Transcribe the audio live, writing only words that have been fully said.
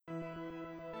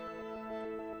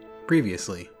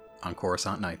Previously on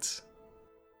Coruscant Nights.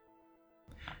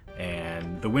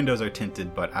 And the windows are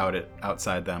tinted, but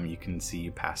outside them you can see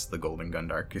past the Golden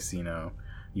Gundar Casino.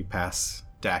 You pass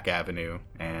Dak Avenue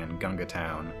and Gunga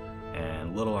Town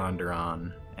and Little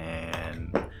Onderon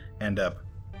and end up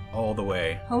all the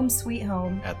way Home sweet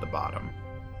home. at the bottom.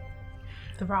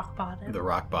 The rock bottom. The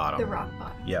rock bottom. The rock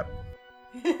bottom. Yep.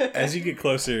 As you get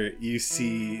closer, you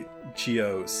see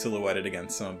Chio silhouetted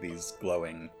against some of these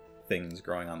glowing things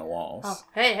growing on the walls. Oh,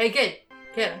 hey, kid,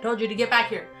 I told you to get back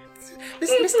here.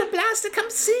 Mr. Blaster, come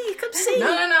see.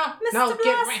 No, Mr.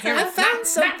 get right here. I found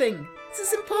something. This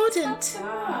is important.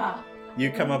 Ah.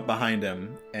 You come up behind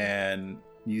him and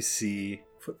you see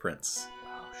footprints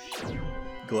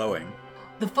glowing.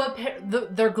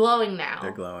 They're glowing now.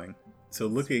 They're glowing. So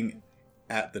looking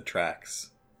at the tracks,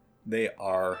 they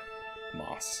are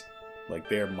moss. Like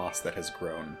they're moss that has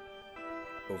grown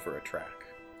over a track.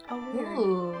 Oh, weird.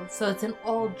 Ooh, so it's an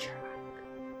old track.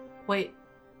 Wait,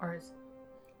 or is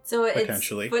So it's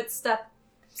Potentially. footstep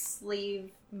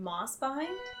sleeve moss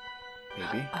behind?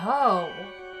 Maybe. Oh.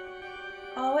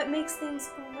 Oh, it makes things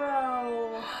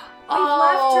grow. We've Oh.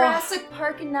 left Jurassic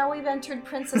Park and now we've entered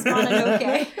Princess Mononoke.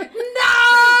 No!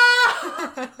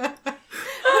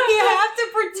 We have to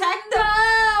protect them.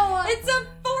 No! It's a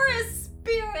forest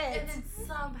spirit. And then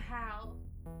somehow.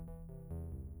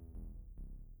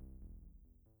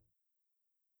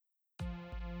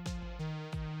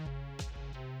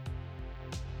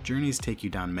 Journeys take you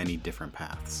down many different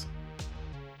paths.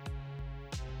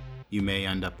 You may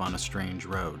end up on a strange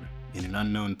road, in an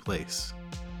unknown place.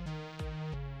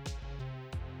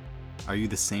 Are you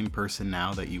the same person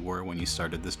now that you were when you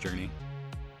started this journey?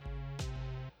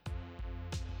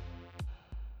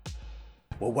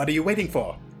 Well, what are you waiting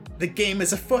for? The game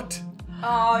is afoot!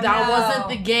 Oh, That no. wasn't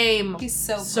the game, He's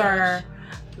so sir.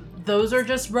 Those are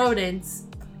just rodents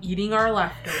eating our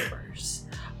leftovers.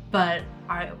 But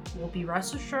I will be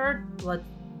rest assured, let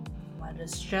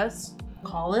us just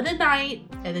call it a night,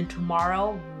 and then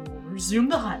tomorrow we'll resume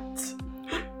the hunt.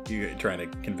 You trying to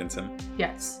convince him?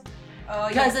 Yes. Oh,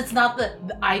 Because it's not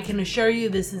I can assure you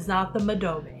this is not the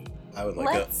Madobe. I would like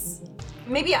Let's.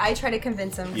 Maybe I try to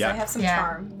convince him because Yeah. I have some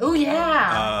charm. Oh,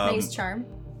 yeah. Nice charm.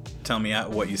 Tell me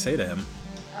what you say to him.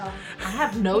 I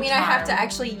have no I mean, I have to charm.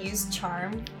 actually use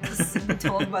charm to be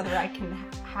told whether I can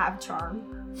have charm.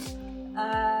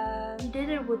 You did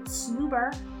it with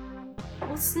Snoober.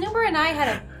 Well, Snoober and I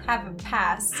have a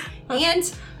past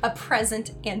and a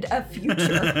present and a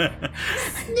future.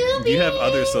 You have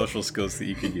other social skills that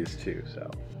you could use too, so.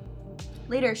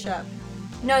 Leadership.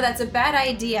 No, that's a bad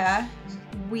idea.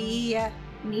 We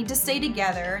need to stay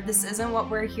together. This isn't what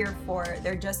we're here for.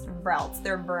 They're just Vrelts.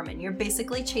 They're vermin. You're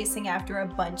basically chasing after a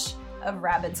bunch of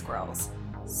rabid squirrels.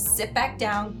 Sit back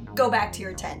down. Go back to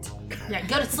your tent. Yeah,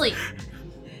 go to sleep.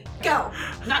 Go.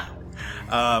 No.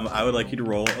 I would like you to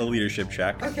roll a leadership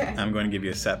check. Okay. I'm going to give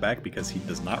you a setback because he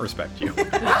does not respect you.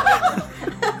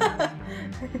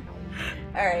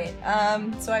 All right.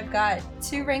 So I've got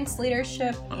 2 ranks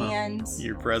leadership and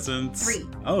Your present. 3.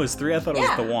 Oh, it's 3? I thought it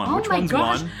Yeah. was the 1. Oh Which my one's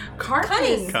gosh. 1?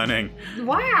 Carcass. Cunning.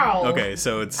 Wow. Okay,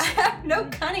 so it's I have no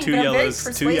cunning, 2 but I'm very yellows,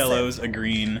 persuasive. 2 yellows, a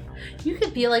green, You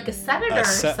could be like a senator a or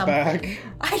setback.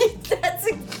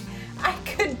 something. I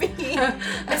could be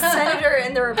a senator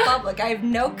in the Republic. I have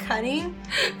no cunning,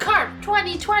 Carp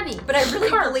 2020. but I really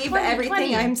Carp believe 2020.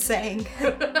 everything I'm saying.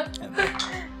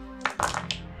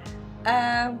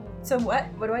 So what?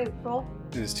 What do I roll?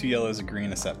 There's 2 yellows, a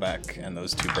green, a setback, and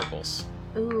those 2 purples.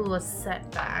 Ooh, a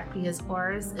setback because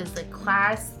ours is a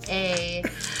class A.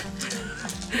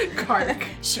 Carp.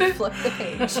 She flipped the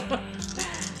page.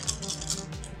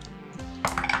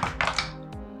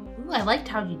 Ooh, I liked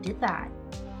how you did that.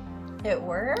 It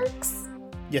works?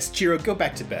 Yes, Chiro, go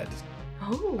back to bed.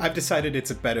 Oh. I've decided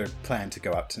it's a better plan to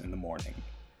go out in the morning.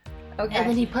 Okay. And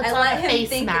then he puts I on let a him face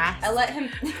think, mask. I let him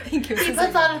think it was He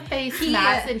puts on a face He-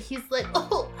 mask and he's like,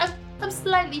 oh, I'm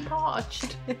slightly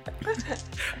parched.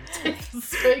 Takes a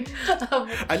swig of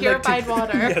purified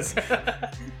water. Yes.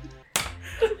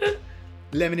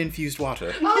 Lemon-infused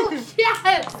water. Oh,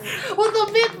 yes! With the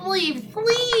mint leaves,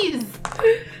 please!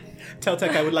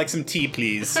 Teltec, I would like some tea,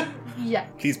 please. Yeah.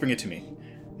 Please bring it to me.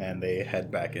 And they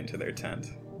head back into their tent.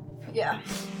 Yeah.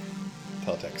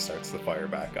 Teltec starts the fire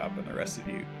back up, and the rest of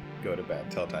you go to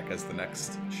bed. Teltec has the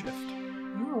next shift.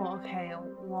 Oh, okay.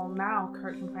 Well, now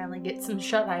Kurt can finally get some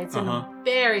shut-eye. It's been Uh-huh. a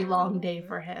very long day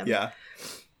for him. Yeah.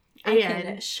 I can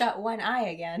And shut one eye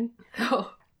again.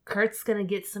 oh, Kurt's gonna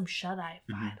get some shut-eye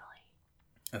Mhm. finally.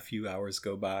 A few hours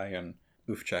go by, and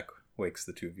Ufchek wakes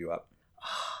the 2 of you up.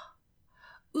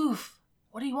 Oof.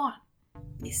 What do you want?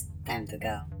 It's time to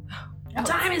go. What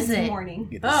time is it's it? morning.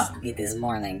 It is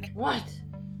morning. What?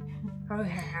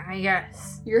 Okay, I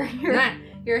guess.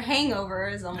 Your hangover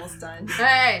is almost done.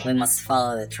 Hey! We must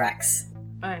follow the tracks.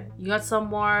 Alright, you got some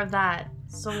more of that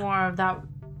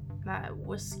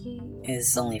whiskey? It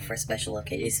is only for special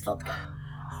occasions, vodka.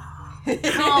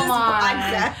 Come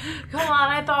on. Come on,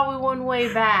 I thought we went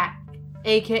way back.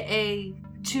 AKA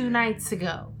 2 nights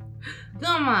ago.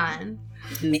 Come on.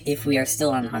 If we are still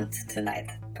on hunt tonight,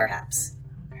 perhaps.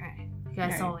 Okay, you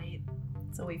guys all wait.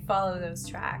 So we follow those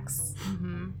tracks.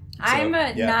 Mm-hmm. I'm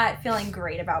yeah. not feeling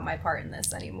great about my part in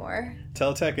this anymore.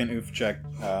 Teltec and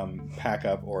Ufchek pack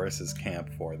up Oris's camp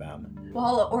for them.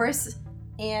 Well, Oris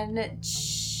and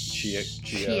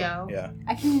Chio. Yeah.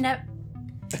 I can never.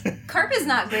 Carp is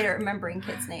not great at remembering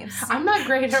kids' names. I'm not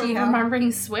great at Chio.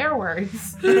 remembering swear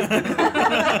words.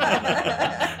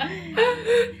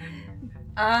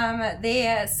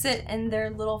 They sit in their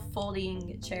little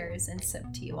folding chairs and sip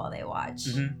tea while they watch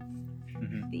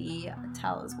the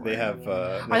Talisman. They have.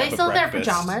 Are they still in their breakfast.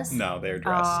 pajamas? No, they're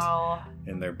dressed Oh.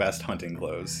 in their best hunting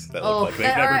clothes that Oh, look like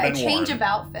they've Or never a been change worn. of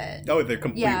outfit. Oh, they're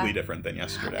completely Yeah. different than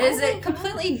yesterday. Is it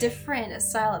completely different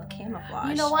style of camouflage?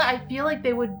 You know what? I feel like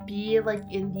they would be like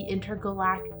in the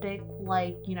intergalactic,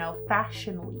 like,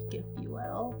 fashion week, if you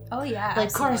will. Oh yeah, Like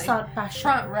absolutely. Coruscant fashion.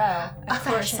 Front row at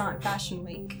Fashion. Coruscant Fashion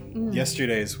Week. Mm.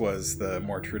 Yesterday's was the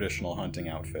more traditional hunting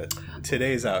outfit.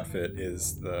 Today's outfit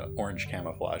is the orange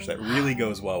camouflage that really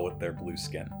goes well with their blue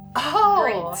skin. Oh,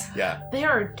 Great. Yeah.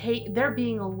 they're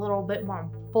being a little bit more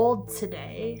bold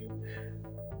today.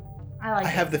 I like I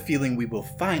it. have the feeling we will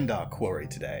find our quarry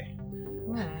today.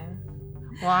 Well,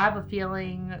 I have a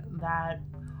feeling that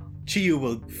Chiyu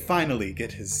will finally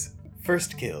get his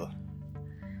first kill.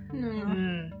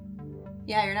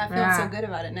 Yeah, you're not feeling Yeah. so good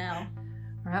about it now.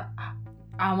 well,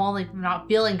 I'm only not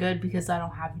feeling good because I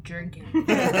don't have a drinking.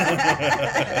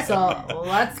 So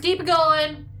let's keep it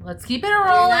going. Let's keep it You're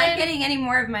rolling. not getting any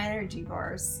more of my energy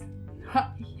bars.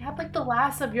 You have like the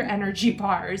last of your energy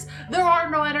bars. There are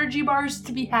no energy bars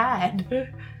to be had.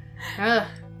 Ugh.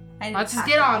 I need Let's to just pack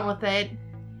get up. on with it.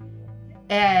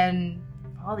 And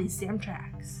all these damn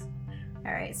tracks.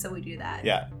 All right, so we do that.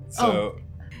 Yeah. So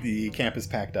the camp is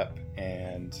packed up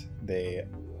and they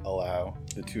allow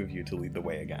the two of you to lead the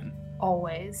way again.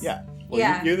 Always. Yeah. Well,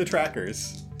 Yeah. You're the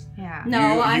trackers. Yeah.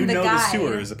 No, You I'm the know guy. the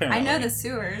sewers, apparently. I know the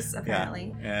sewers,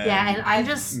 apparently. Yeah, and I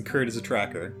just And Kurt is a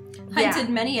tracker. Hunted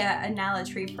many a Nala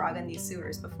tree frog in these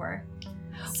sewers before.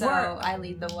 So We're- I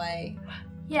lead the way.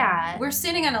 yeah. We're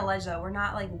standing on a ledge though. We're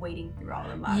not like wading through all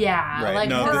the mud. Yeah. Right. Like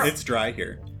no, we're- it's dry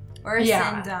here. Oris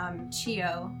Yeah. and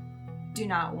Chio do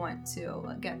not want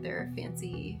to get their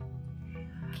fancy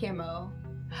camo.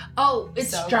 Oh, it's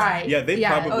So- dry. Yeah, they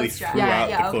probably it's dry. threw Yeah, out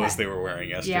yeah, the clothes okay. they were wearing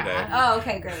yesterday. Yeah. Oh,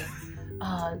 okay, great.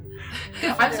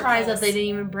 Good for I'm their surprised that clothes. they didn't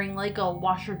even bring like a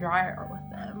washer dryer with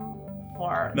them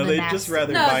for No, the they'd next- just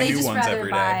rather No, buy they new just ones rather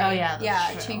every day. buy. Oh, yeah,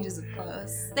 that's true. changes of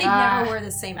clothes. They Ah. never wear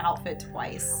the same outfit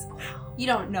twice. You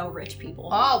don't know rich people.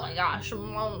 Oh my gosh,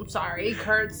 I'm sorry.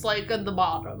 Kurt's like at the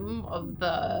bottom of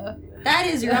the. That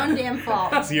is your own damn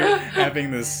fault. So you're having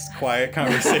this quiet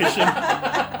conversation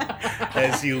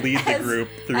as you lead the As- group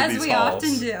through As these we halls.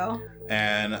 often do.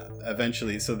 And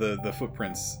eventually, so the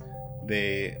footprints,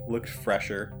 they looked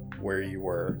fresher where you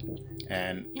were,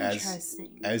 and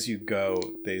Interesting. as you go,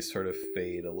 they sort of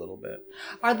fade a little bit.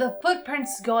 Are the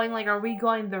footprints going like? Are we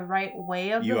going the right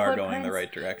way of You the are footprints? going the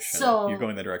right direction. So- You're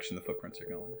going the direction the footprints are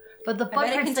going. But the bet it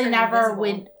footprints can they turn never invisible.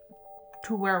 went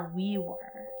to where we were.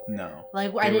 No.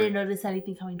 Like They I were- didn't notice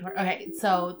anything coming toward. Okay,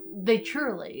 so they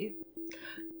truly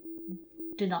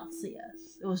did not see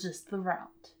us. It was just the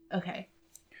route. Okay,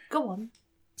 go on.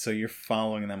 So you're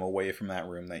following them away from that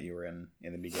room that you were in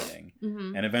the beginning.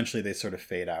 Mm-hmm. And eventually they sort of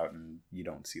fade out and you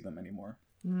don't see them anymore.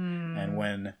 And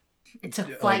when it took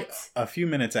like, flight. a few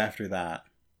minutes after that,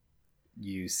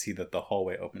 you see that the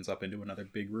hallway opens up into another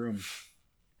big room.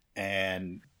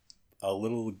 And a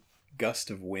little gust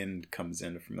of wind comes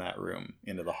in from that room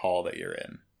into the hall that you're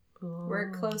in. We're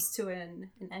close to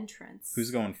an entrance. Who's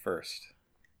going first?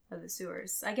 of the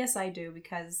sewers. I guess I do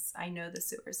because I know the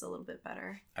sewers a little bit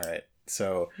better. All right.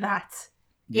 So That.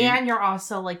 you- And you're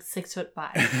also like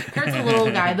 6'5". Kurt's a little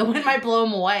guy. The wind might blow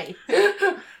him away.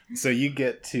 So you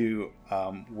get to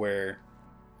where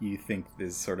you think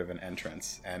is sort of an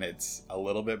entrance, and it's a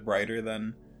little bit brighter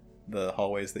than the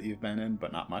hallways that you've been in,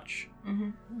 but not much.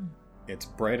 Mm-hmm. It's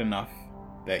bright enough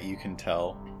that you can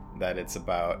tell that it's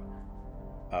about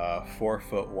a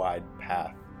 4-foot wide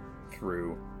path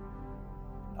through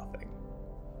nothing.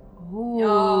 Ooh.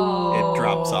 Oh. It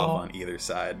drops off on either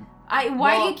side.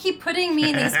 Why do you keep putting me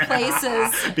in these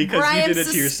places Because where I you am did it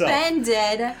to yourself.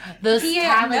 suspended? Those He knows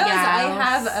I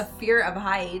have a fear of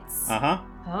heights. Uh-huh.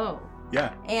 Oh.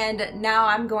 Yeah. And now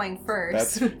I'm going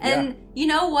first. That's- and you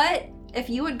know what? If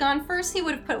you had gone first, he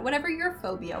would have put whatever your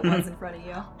phobia was in front of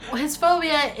you. His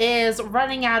phobia is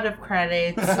running out of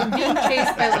credits, being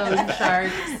chased by loan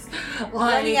sharks,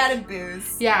 Running out of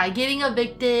booze. yeah, getting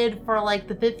evicted for like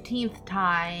the 15th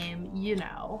time, you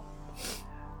know.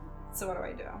 So what do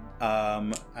I do?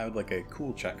 I would like a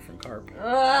cool check from Carp.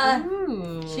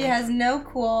 Ooh. She has no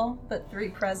cool, but 3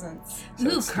 presents. So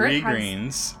Ooh, it's Kurt 3 has-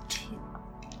 greens.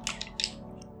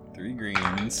 3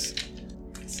 greens.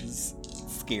 This is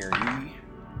scary.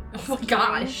 Oh my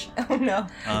gosh. Oh no.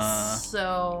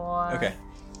 So. Okay.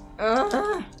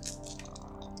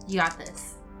 You got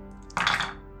this.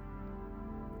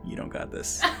 You don't got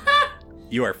this.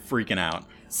 You are freaking out.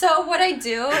 So what I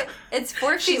do, it's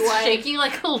 4 feet She's wide. shaking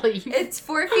like a leaf. It's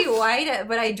 4 feet wide,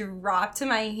 but I drop to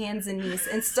my hands and knees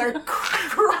and start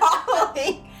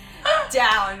crawling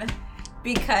down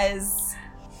because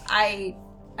I'm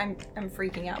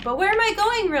freaking out. But where am I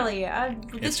going, really?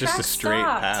 It's just a straight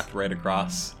path right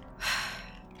across.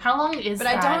 How long is But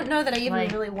that? I don't know that I even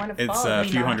like- really want to It's follow a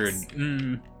few maps.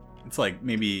 hundred. It's like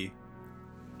maybe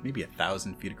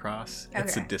 1,000 feet across.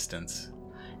 It's a Okay. distance.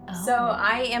 Oh. So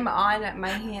I am on my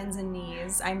hands and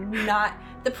knees. I'm not.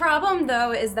 The problem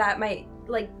though is that my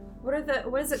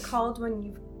what is it called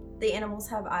when the animals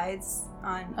have eyes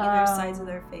on either sides of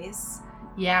their face?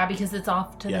 Yeah, because it's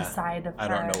off to the Yeah. side of her. I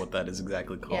don't know what that is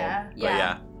exactly called. Yeah. But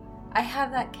Yeah. I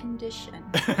have that condition.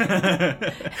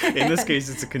 In this case,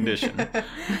 it's a condition.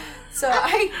 So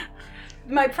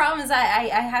my problem is I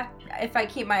have, if I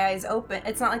keep my eyes open,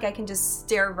 it's not like I can just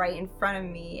stare right in front of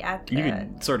me at the. You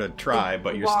can sort of try,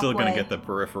 but you're still going to walkway. get the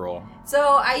peripheral. So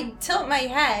I tilt my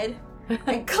head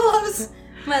and close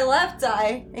my left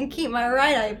eye and keep my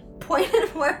right eye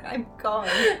pointed where I'm going.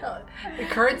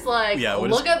 Kurt's like, Yeah, what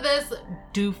look at this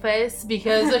doofus,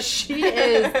 because she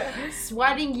is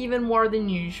sweating even more than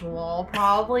usual.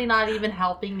 Probably not even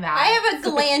helping that. I have a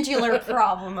glandular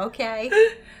problem, okay?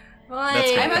 That's Like,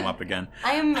 going I'm to a- come up again.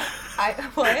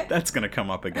 What? That's going to come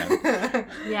up again.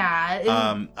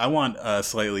 yeah. I want a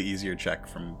slightly easier check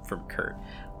from Kurt.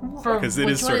 for Because it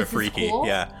which is one sort of this, freaky. cool?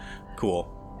 Yeah,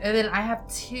 cool. And then I have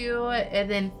 2, and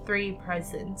then 3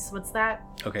 presents. What's that?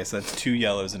 Okay, so that's 2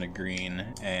 yellows and a green,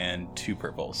 and 2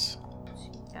 purples.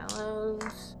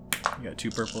 Yellows. You got 2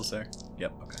 purples there?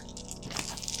 Yep, okay.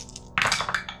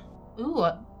 Ooh,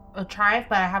 a triumph,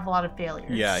 but I have a lot of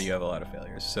failures. Yeah, you have a lot of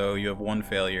failures. So you have 1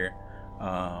 failure,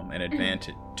 an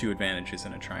advantage, 2 advantages,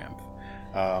 and a triumph.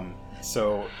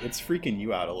 So it's freaking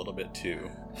you out a little bit too.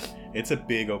 It's a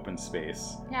big open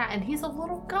space. Yeah, and he's a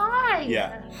little guy.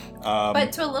 Yeah.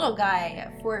 But to a little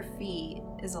guy, 4 feet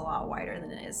is a lot wider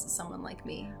than it is to someone like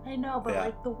me. I know, but Yeah.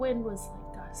 like the wind was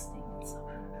like gusting and stuff.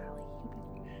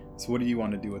 So what do you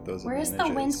want to do with those Where is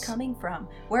advantages? the wind coming from?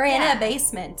 We're in Yeah. a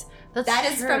basement. That's That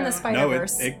is from the true.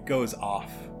 Spider-Verse. No, it goes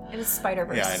off. It is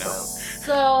Spider-Verse. Yeah, I know.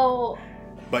 So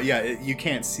But yeah, you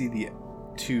can't see the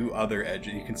 2 other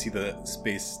edges. You can see the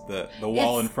space, the wall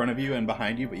It's- in front of you and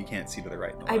behind you, but you can't see to the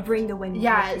right and the I left. bring the wind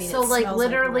yeah, with me and so it like smells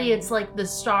literally rain. it's like the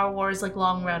Star Wars like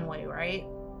long runway, right?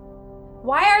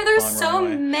 Why are there Long so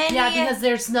runway. many? Yeah, because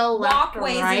there's no left or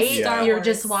walkways in right. Star You're Wars.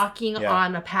 just walking Yeah.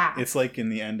 on a path. It's like in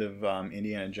the end of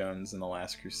Indiana Jones and the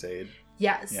Last Crusade,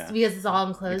 yes, Yeah. because it's all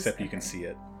enclosed. except you can see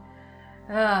it.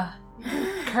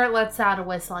 Kurt lets out a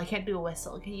whistle. I can't do a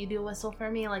whistle. Can you do a whistle for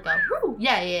me? Like a whoo?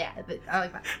 Yeah. I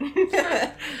like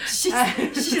that.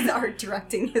 she's art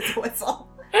directing his whistle.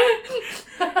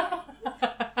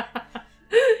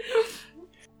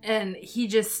 And he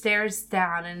just stares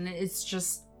down, and it's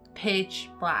just pitch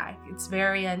black. It's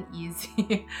very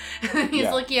uneasy. And he's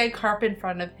Yeah. looking at Carp in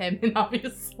front of him, and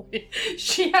obviously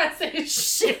she has a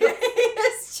shit.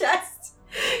 It's just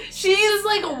She's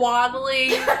like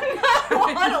waddling. I'm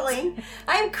not waddling.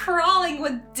 I'm crawling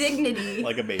with dignity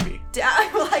Like a baby.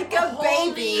 down like a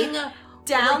baby holding-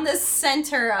 down the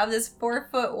center of this 4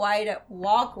 foot wide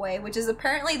walkway, which is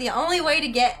apparently the only way to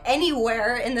get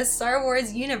anywhere in the Star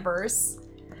Wars universe.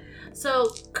 So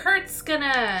Kurt's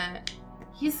gonna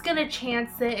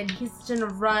chance it, and he's gonna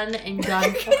run and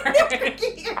gun for it.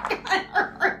 You're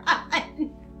gonna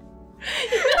run.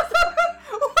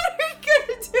 What are you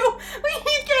gonna do when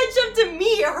you catch up to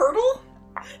me, Hurdle?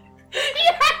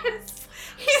 Yes!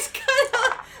 He's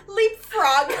gonna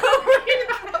leapfrog over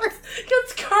you.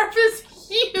 Because Carp is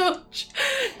huge.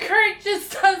 Kurt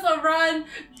just does a run,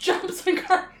 jumps on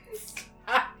Carp's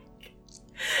back.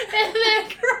 And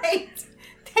then Great.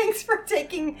 Thanks for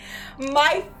taking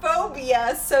my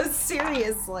phobia so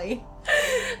seriously.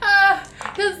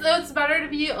 Because it's better to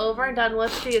be over and done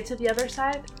with to get to the other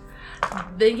side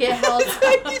than get held.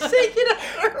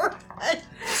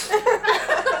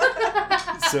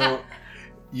 So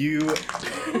you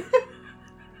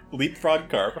leapfrog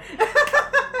Carp.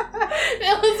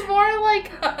 It was more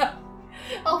like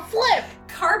a flip.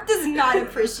 Carp does not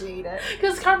appreciate it.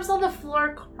 Because Carp's on the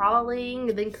floor crawling,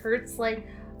 and then Kurt's like,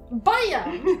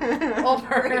 bam! Over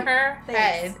her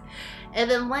head. And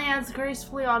then lands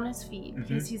gracefully on his feet.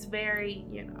 Because he's very,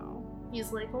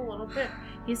 he's like a little bit,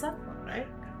 he's athletic.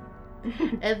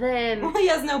 And then... Well, he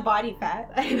has no body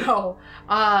fat. I know.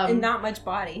 And not much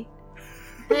body.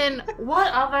 Then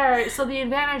what other... So the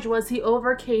advantage was he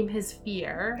overcame his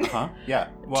fear. Huh? Yeah.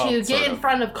 Well, to get in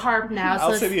front of Carp now.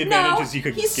 I'll say the advantage is you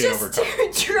could he's get over just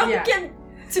Carp. too drunk and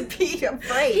to be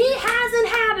afraid. He hasn't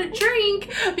had a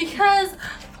drink because...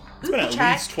 It's been at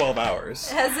least 12 hours.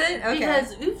 Has it? Okay.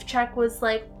 Because Oofcheck was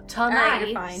like, tonight. Alright,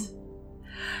 you're fine.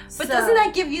 But doesn't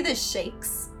that give you the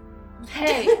shakes?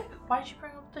 Hey, why'd you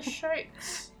bring up the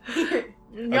shakes?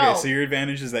 No. Okay, so your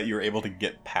advantage is that you were able to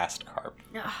get past Carp.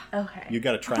 Okay. You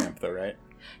got a triumph though, right?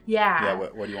 Yeah. Yeah,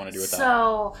 what do you want to do with that?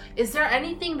 So, is there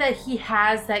anything that he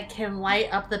has that can light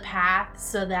up the path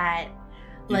so that,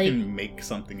 You like... can make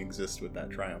something exist with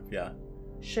that triumph, yeah.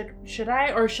 Should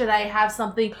I? Or should I have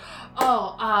something...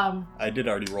 I did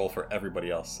already roll for everybody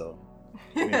else, so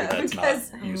maybe that's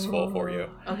not useful for you.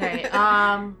 Okay,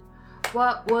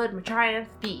 what would my triumph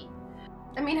be?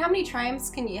 I mean, how many triumphs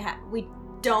can you have? We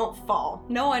don't fall.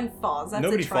 No one falls. That's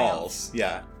Nobody a triumph. falls,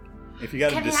 yeah. If you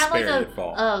got a Can you have like despair, you'd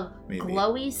fall. a maybe.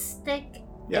 glowy stick?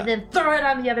 Yeah. And then throw it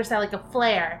on the other side like a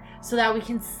flare so that we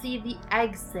can see the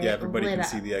exit. Yeah, everybody lit can up.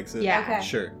 see the exit? Yeah. Okay.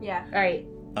 Sure. Yeah. Alright.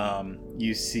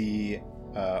 You see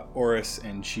Oris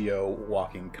and Chio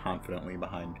walking confidently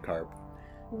behind Carp.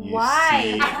 You Why?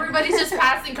 see- Everybody's just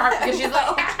passing Carp because she's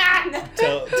like,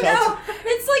 Tell- No,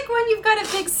 it's like when you've got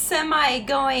a big semi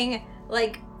going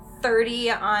like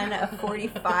 30 on a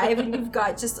 45 and you've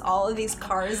got just all of these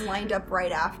cars lined up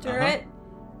right after it.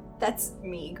 That's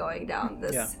me going down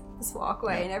this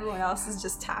walkway and everyone else is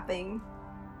just tapping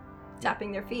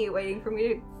their feet waiting for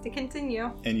me to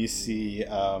continue. And you see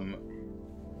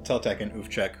Teltek and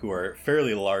Oofcheck, who are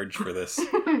fairly large for this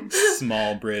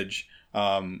small bridge,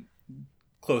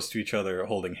 close to each other,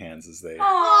 holding hands as they...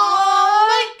 oh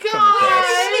my Come across. gosh!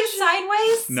 Are they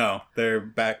sideways? No, they're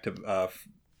back to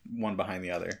one behind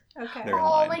the other. Okay. They're in Oh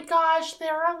line. my gosh, they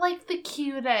were like the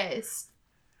cutest.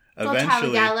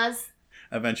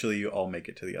 Eventually, you all make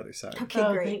it to the other side. Okay,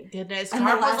 Oh, great. thank goodness. And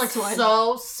the Carp was last like one.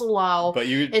 so slow. But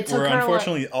you It took were her, like-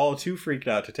 unfortunately all too freaked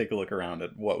out to take a look around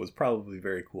at what was probably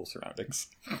very cool surroundings.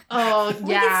 Oh,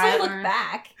 We yeah. can still look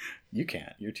back. You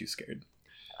can't. You're too scared.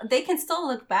 They can still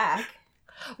look back.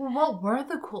 Well, what were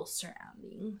the cool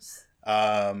surroundings?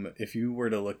 If you were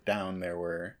to look down, there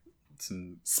were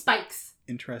some Spikes.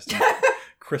 interesting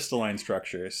crystalline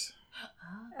structures.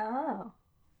 Oh.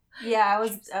 Yeah,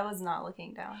 I was not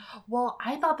looking down. Well,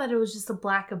 I thought that it was just a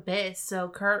black abyss, so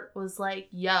Kurt was like,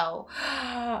 yo,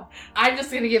 I'm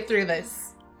just gonna get through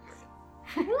this.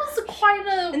 It was quite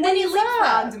a... And then he what is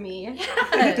that? leapfrogged me.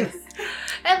 Yes.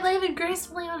 And landed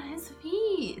gracefully on his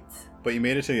feet. But you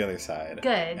made it to the other side.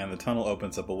 Good. And the tunnel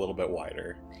opens up a little bit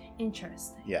wider.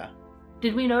 Interesting. Yeah.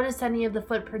 Did we notice any of the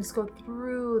footprints go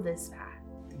through this path?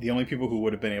 The only people who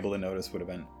would have been able to notice would have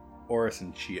been Oris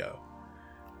and Chio.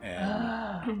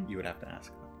 And you would have to ask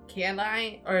them. Can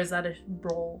I? Or is that a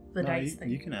roll the No, dice you, thing?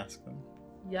 you can ask them.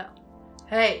 Yeah.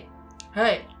 Hey.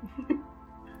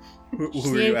 Who See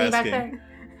are you anything back asking? there?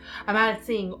 I'm not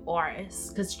seeing Oris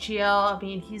because Chio. I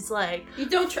mean, he's like, You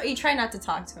try not to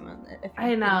talk to him if you I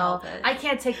can know. help it. I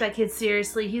can't take that kid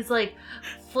seriously. He's like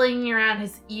flinging around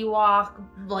his Ewok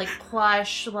like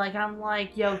plush. Like I'm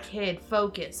like, yo, kid,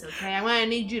 focus, okay? I'm gonna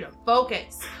need you to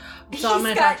focus. So I'm He's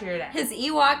gonna got talk to your dad. his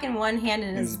Ewok in one hand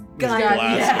and his His gun.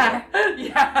 blaster. Yeah,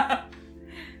 yeah.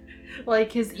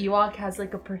 Like his Ewok has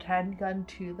like a pretend gun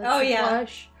too. That's Oh, yeah.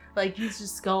 plush. Like he's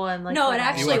just going like. No, it the-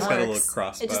 actually Ewok's got a little works.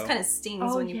 crossbow. It just kind of stings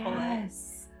Oh when you pull it.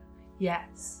 yes,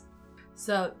 yes.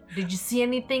 So, did you see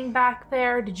anything back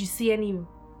there? Did you see any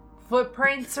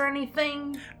footprints or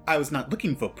anything? I was not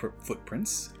looking for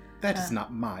footprints. That is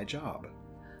not my job.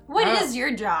 What Oh. is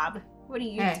your job? What do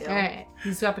you do? Hey,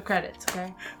 he's got the credits,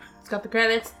 okay? He's got the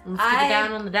credits. Let's keep I- it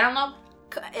down on the download.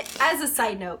 As a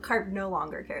side note, Carp no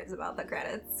longer cares about the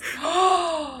credits.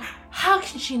 How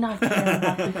can she not care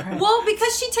about the credits? Well,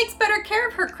 because she takes better care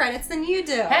of her credits than you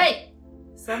do. Hey!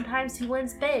 Sometimes he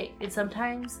wins big, and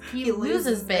sometimes he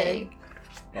loses big.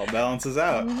 All balances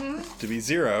out Mhm. to be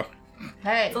 0.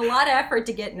 Hey, It's a lot of effort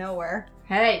to get nowhere.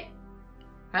 hey,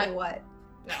 Hey, what?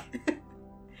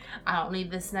 I don't need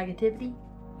this negativity.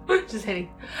 Just kidding.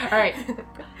 All right.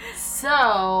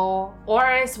 So,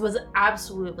 Oris was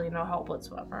absolutely no help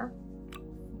whatsoever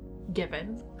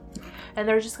given. And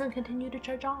they're just going to continue to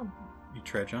trudge on. You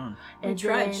trudge on. And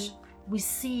trudge. then we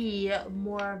see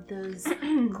more of those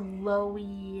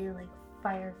glowy, like,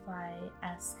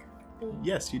 firefly-esque things.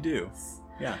 Yes, you do.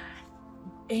 Yeah.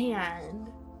 And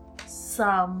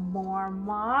some more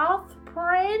moth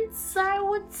prints, I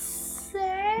would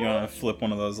say. You want to flip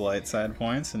one of those light side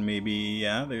points and maybe,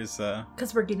 yeah, there's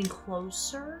Because we're getting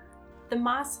closer. The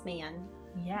Moss Man.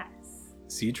 Yes.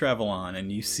 So you travel on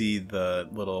and you see the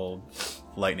little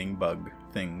lightning bug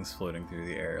things floating through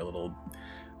the air, little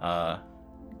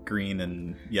green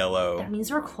and yellow That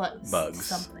means we're close bugs. to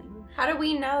something. How do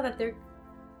we know that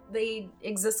they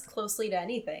exist closely to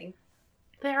anything?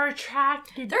 They're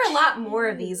attracted. There are a lot more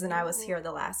of these than I was here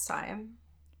the last time.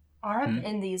 Are Hmm? they?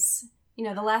 In these,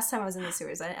 the last time I was in the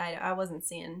sewers, I wasn't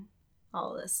seeing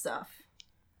all this stuff.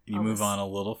 You all move this on a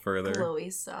little further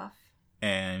glowy stuff.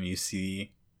 and you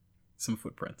see some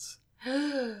footprints.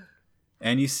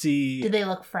 And you see Do they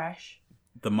look fresh?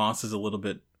 the moss is a little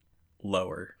bit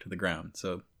lower to the ground,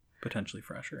 so potentially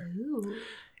fresher. Ooh.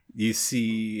 You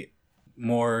see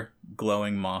more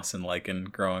glowing moss and lichen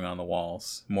growing on the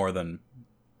walls, more than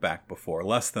back before.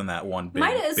 Less than that one big,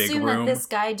 Might big assume room. that this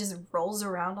guy just rolls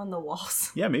around on the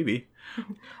walls. Yeah, maybe.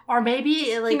 Or maybe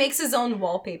it He makes his own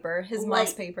wallpaper, his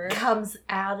moss paper. comes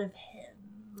out of him.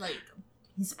 Like,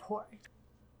 he's pouring.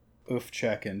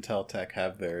 Ufchek and Teltec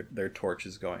have their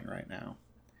torches going right now.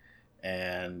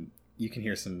 And you can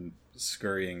hear some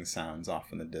scurrying sounds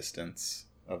off in the distance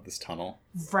of this tunnel.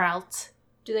 Vrout.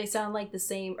 Do they sound like the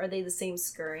same? Are they the same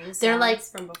scurrying sounds They're like-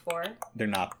 from before? They're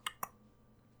not.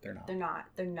 They're not. They're not.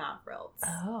 They're not Relts.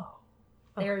 Oh.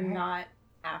 They're Okay. not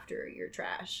after your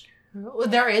trash. Well,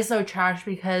 there is no trash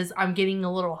because I'm getting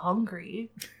a little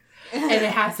hungry. And it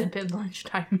hasn't been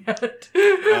lunchtime yet.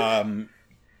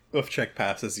 Ufchek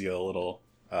passes you a little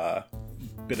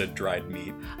bit of dried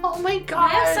meat. Oh my Can I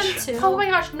have gosh. some too? Oh my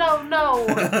gosh, no.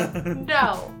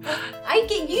 No.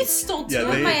 You stole two Yeah,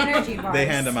 of my energy bars. They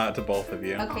hand them out to both of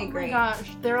you. Okay, Oh my great. gosh,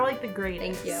 they're like the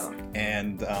greatest. Thank you.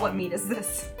 And What meat is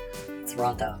this? It's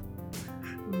Ronto.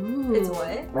 Ooh. It's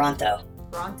what? Ronto.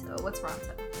 Ronto. What's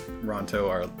Ronto? Ronto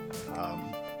are.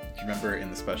 Do you remember in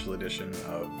the special edition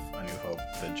of A New Hope,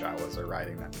 the Jawas are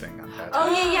riding that thing on Tatooine?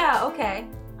 Oh yeah. Okay.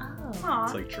 Oh. Aw.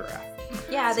 It's like giraffe.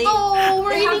 Yeah, they. Oh, we're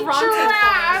they have eating Ronto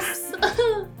giraffes.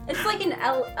 It's like an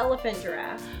elephant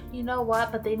giraffe. You know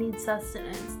what? But they need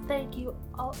sustenance. Thank you.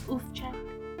 Oh, Ufchek.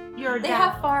 You're They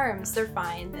down. have farms. They're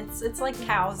fine. It's like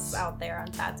cows out there on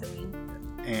Tatooine.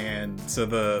 And so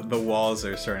the walls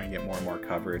are starting to get more and more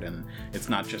covered, and it's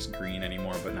not just green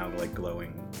anymore, but now like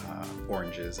glowing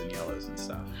oranges and yellows and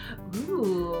stuff.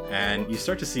 Ooh. And you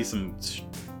start to see some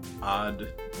odd,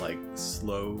 like,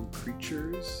 slow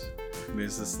creatures.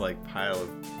 There's this like pile of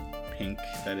pink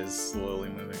that is slowly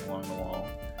moving along the wall.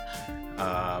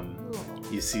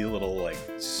 You see little like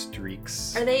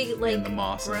streaks Are they in like the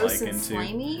moss and gross lichen and too.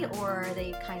 slimy, or are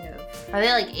they kind of? Are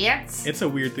they like ants? It's a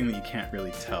weird thing that you can't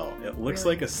really tell. It looks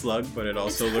Really? like a slug, but it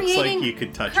also It's looks like creating- you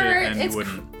could touch Kurt, it and it's-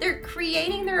 wouldn't. They're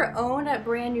creating their own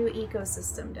brand new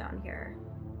ecosystem down here.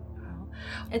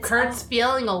 It's Kurt's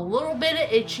feeling a little bit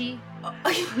itchy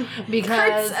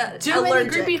because Kurt's, too many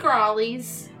allergic. creepy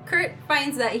crawlies. Kurt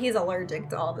finds that he's allergic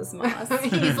to all this moss.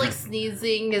 He's like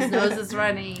sneezing, his nose is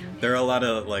running. There are a lot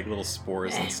of like little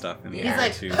spores and stuff in the He's air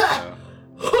like, too.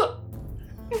 So.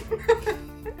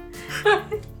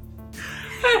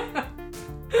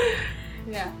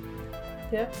 Yeah.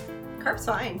 Yep. Kurt's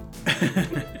fine.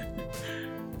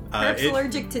 Uh, Kurt's it,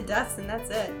 allergic to dust, and that's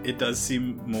it. it does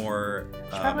seem more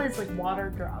Probably it's like water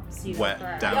drops. You know, wet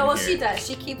for- down Yeah, well, here. she does.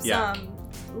 She keeps Yeah.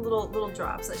 little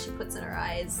drops that she puts in her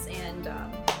eyes and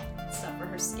stuff for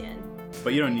her skin.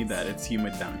 But you don't need that. It's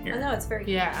humid down I here. know it's very.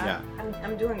 Yeah. Yeah.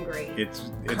 I'm doing great.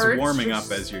 It's Kurt's warming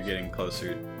just- up as you're getting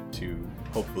closer to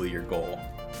hopefully your goal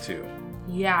too.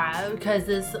 Yeah, because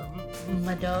this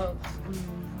Madobi,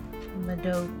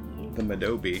 The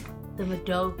Madobi. the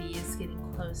Madobi is getting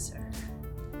closer.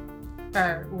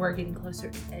 Or we're getting closer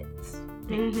to it.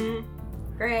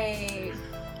 Mm-hmm. Great.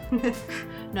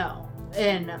 No,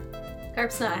 and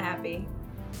Karp's not happy.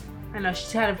 I know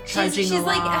she's kind of trudging She's along.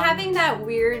 like having that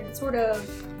weird sort of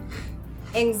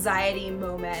anxiety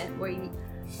moment where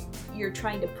you're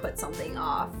trying to put something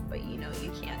off, but you know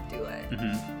you can't do it.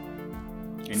 Mm-hmm.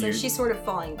 And So you're, she's sort of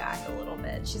falling back a little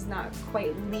bit. She's not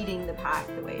quite leading the pack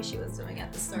the way she was doing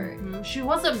at the start. Mhm. She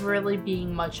wasn't really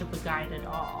being much of a guide at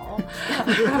all.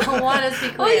 I want to be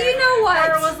clear. Well, you know what?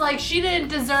 Her was like, she didn't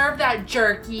deserve that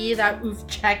jerky that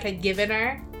Ufchek had given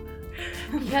her.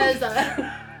 Because,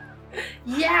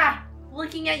 yeah,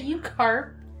 looking at you,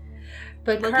 Carp.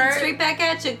 But Looking Kurt straight back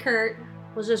at you, Kurt.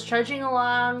 was just trudging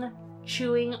along,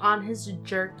 chewing on his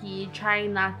jerky,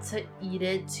 trying not to eat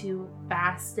it too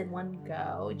fast in one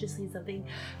go. Just need something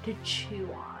to chew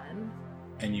on.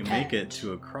 And you make it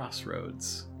to a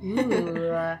crossroads.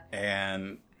 Ooh.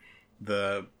 And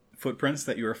the footprints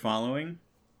that you are following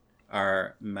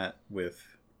are met with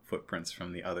footprints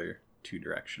from the other two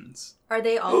directions. Are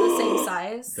they all the same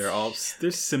size?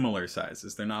 They're similar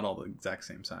sizes. They're not all the exact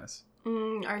same size.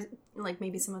 Are like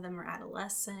maybe some of them are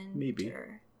adolescent? Maybe.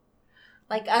 Or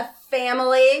like a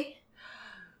family?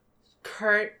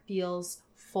 Kurt feels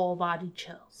full body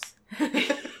chills.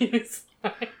 He's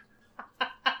like,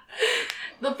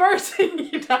 the first thing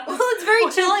he does. Well, it's very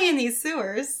chilly in these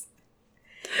sewers.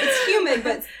 It's humid,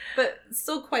 but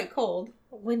still quite cold.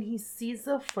 When he sees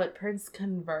the footprints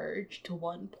converge to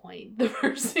one point, the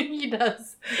first thing he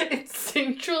does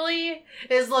instinctually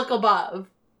is look above.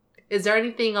 Is there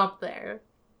anything up there?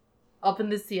 Up in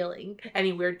the ceiling?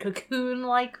 Any weird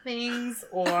cocoon-like things?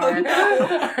 Or... Oh,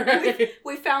 no.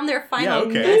 We found their final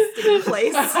okay. nesting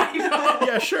place. I know.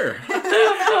 Yeah, sure.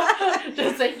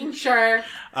 Just making sure.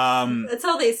 That's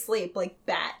how they sleep, like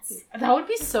bats. That would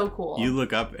be so cool. You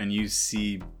look up and you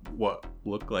see what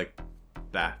look like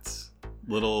bats.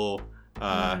 Little,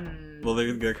 well,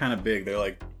 they're kind of big. They're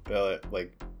like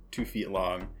 2 feet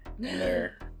long, and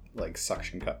they're like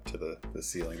suction cup to the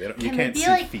ceiling. You Can can't they be see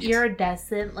like feet.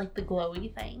 iridescent, like the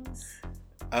glowy things?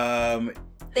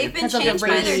 They've been Because of the changed by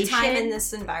their radiation? time in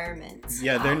this environment.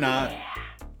 Yeah, they're not.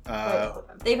 Yeah.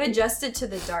 They've adjusted to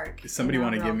the dark. Somebody They're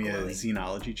want to not give real me a glowy.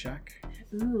 xenology check?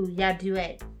 Ooh, yeah, do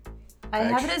it. I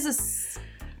have it as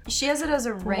she has it as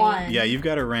a rank. One. Yeah, you've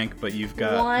got a rank, but you've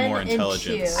got 1 more and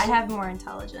intelligence. 2. I have more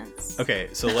intelligence. Okay,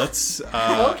 so let's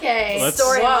Okay. let's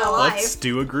Story of my Whoa. life. let's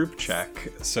do a group check.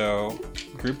 So,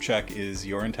 group check is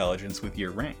your intelligence with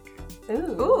your rank.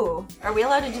 Ooh. Are we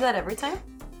allowed to do that every time?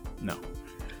 No,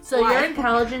 So Why? your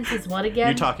intelligence is what again?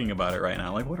 you're talking about it right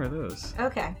now. Like, what are those?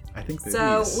 Okay. I think they're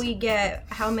So these. we get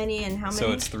how many and how many?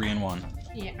 So it's 3 and 1.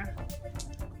 Yeah.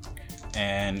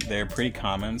 And they're pretty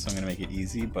common, so I'm going to make it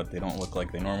easy, but they don't look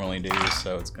like they normally do,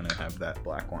 so it's going to have that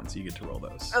black one, so you get to roll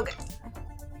those. Okay.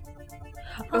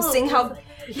 Oh, seeing how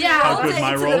Yeah. How good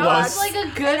my roll That was. was like a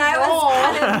good I roll.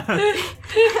 was kind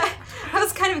of I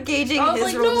was kind of gauging I was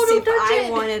his like, roll no, to see don't if touch I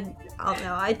it. wanted. Oh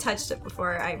no, I touched it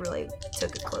before I really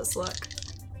took a close look.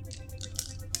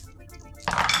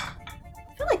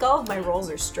 I feel like all of my rolls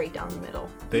are straight down the middle.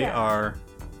 They Yeah. are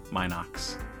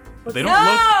Minox. What's They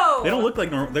No! don't look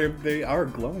like normal. They are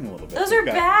glowing a little bit. Those They've are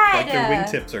got- bad. Like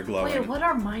their wingtips are glowing. Wait, what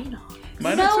are Minox?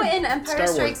 Minox So are in Empire Star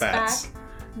Wars Strikes bats. Back,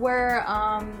 where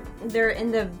they're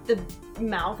in the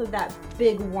mouth of that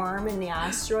big worm in the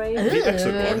asteroid, Ooh. The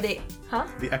Exogorth. and they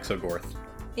The Exogorth.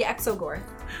 the Exogorth.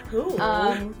 Ooh.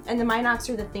 And the Minox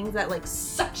are the things that like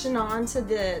suction on to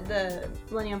the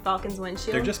Millennium Falcon's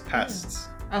windshield. They're just pests.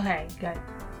 Okay, good.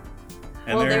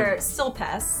 And well, they're still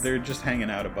pests. they're just hanging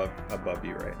out above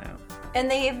you right now. And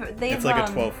they've It's like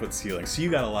a 12-foot ceiling, so you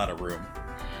got a lot of room.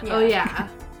 Oh yeah.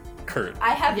 Kurt. I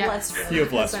have Yeah. less room. You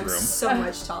have less because I'm room. so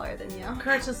much taller than you.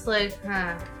 Kurt's just like,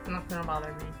 not gonna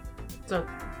bother me. So,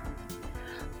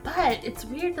 but it's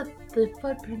weird that the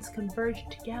footprints converge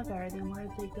together. Then where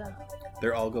did they go?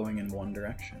 They're all going in one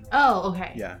direction. Oh,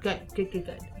 okay. Yeah. Good.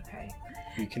 Okay.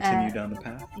 You continue down the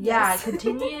path. Yeah, Yes.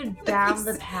 continue down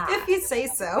the path. If you say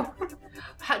so.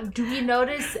 Do we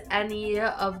notice any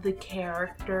of the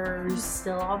characters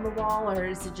still on the wall, or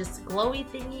is it just glowy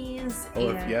thingies? Oh,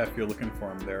 if you're looking for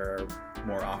them, there are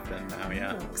more often now,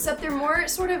 yeah. Except they're more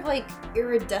sort of like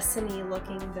iridescent-y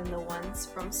looking than the ones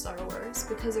from Star Wars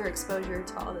because their exposure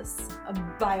to all this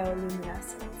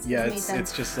bioluminescence. Yeah, has made them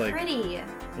it's just like pretty.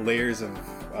 layers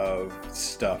of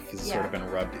stuff has sort Yeah. of been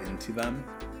rubbed into them.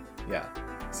 Yeah.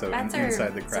 So Bats are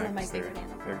inside the some of my cracks, they're favorite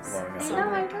animals. glowing I up. So know,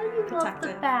 I really love the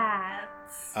protective.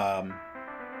 bats.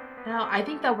 Now, I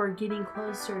think that we're getting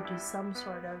closer to some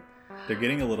sort of. They're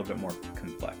getting a little bit more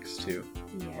complex too.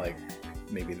 Yeah. Like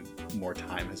maybe more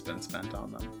time has been spent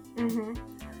on them. Mm-hmm.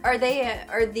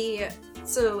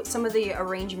 So some of the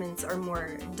arrangements are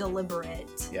more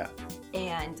deliberate Yeah.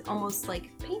 and almost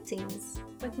like paintings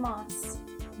with moss.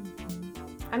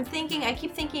 I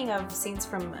keep thinking of scenes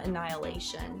from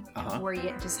Annihilation, Uh-huh. where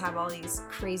you just have all these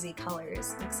crazy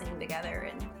colors mixing together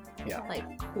and Yeah. like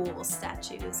cool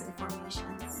statues and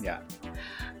formations. Yeah.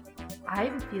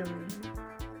 I'm feeling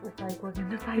like we're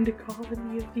gonna find a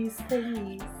colony of these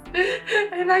things.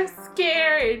 And I'm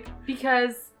scared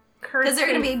because Kurt's they're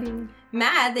gonna be facing-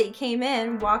 mad that you came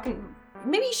in walking.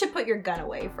 Maybe you should put your gun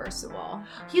away first of all.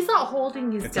 He's not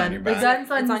holding his It's gun. on your The back.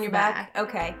 gun's on It's his on your back.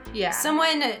 Okay. Yeah.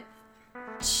 Someone.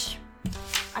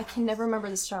 I I can never remember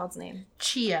this child's name.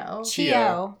 Chio.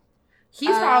 Chio. He's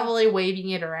probably waving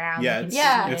it around. Yeah, You it's,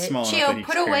 can see it's it. small enough that Chio, he's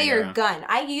put away carrying it your around. gun.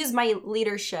 I use my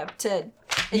leadership to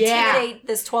Yeah. intimidate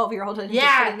this 12-year-old into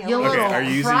Yeah, putting it you away. Okay, little are you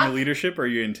using frog. your leadership or are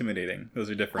you intimidating? Those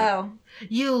are different. Oh,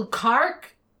 You Kark?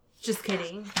 Just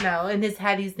kidding. No, in his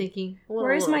head he's thinking,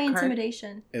 where's my little Kark.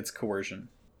 intimidation? It's coercion.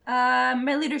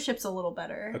 My leadership's a little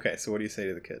better. Okay, so what do you say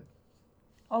to the kid?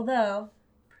 Although,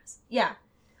 yeah.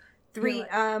 3,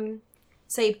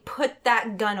 say, put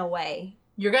that gun away.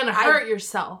 You're gonna hurt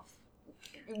yourself.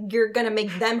 You're gonna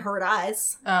make them hurt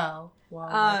us. Oh,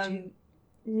 well.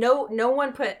 No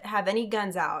one have any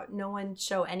guns out. No one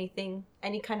show anything,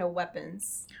 any kind of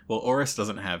weapons. Well, Oris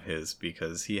doesn't have his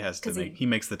because he has to 'Cause he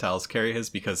makes the Tals carry his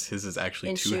because his is actually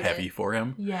And too shoot heavy it. for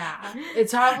him. Yeah.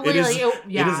 It's probably It is,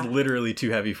 yeah. it is literally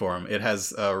too heavy for him. It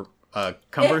has a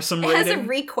cumbersome it has a rating.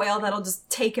 recoil that'll just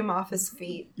take him off his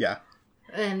feet. Yeah.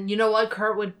 And you know what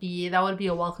Kurt would be? That would be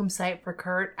a welcome sight for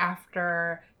Kurt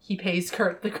after he pays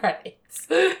Kurt the credits.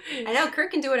 I know Kurt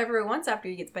can do whatever he wants after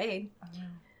he gets paid.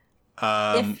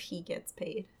 If he gets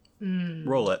paid.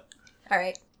 Roll it. All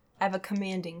right. I have a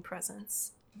commanding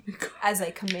presence. As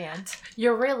I command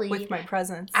You're really with my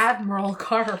presence. Admiral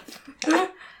Karp.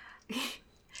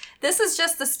 This is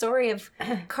just the story of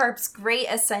Karp's great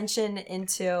ascension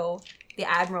into the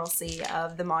admiralty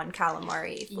of the Mon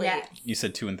Calamari fleet. Yes. You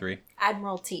said 2 and 3.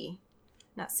 Admiralty,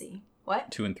 not C.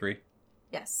 What? 2 and 3.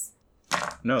 Yes.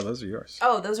 No, those are yours.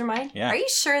 Oh, those are mine? Yeah. Are you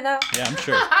sure, though? Yeah, I'm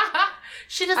sure.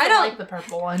 She doesn't I don't- like the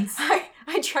purple ones.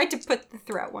 I tried to put the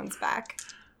threat ones back.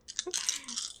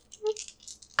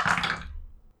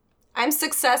 I'm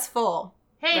successful.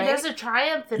 Hey, Right? there's a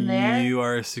triumph in there. You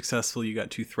are successful. You got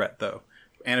 2 threat though,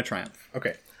 and a triumph.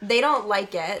 Okay. They don't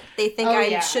like it. They think Oh, I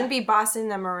yeah. shouldn't be bossing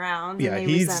them around. Yeah, and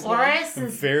they he's- resent me. Oris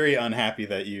is Very unhappy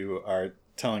that you are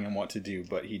telling him what to do,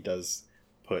 but he does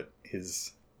put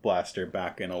his blaster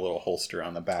back in a little holster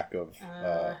on the back of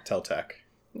Teltec.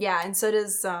 Yeah, and so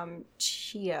does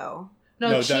Chio. no,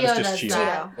 that Chio is just does Chio.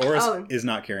 that. Oris Oh. is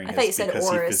not carrying I his thought you said because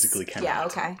Oris. he physically cannot. Yeah,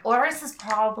 okay. Oris is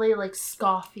probably like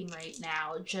scoffing right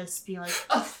now, just being like,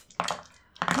 ugh.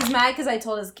 He's mad because I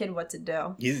told his kid what to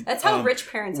do. He's, That's how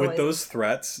rich parents with always... those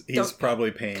threats, he's Don't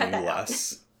probably paying cut you that out.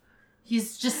 less.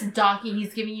 He's just docking.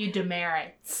 He's giving you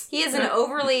demerits. He is an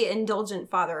overly indulgent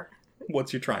father.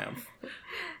 What's your triumph?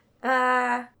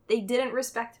 They didn't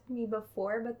respect me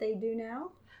before, but they do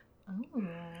now. Oh.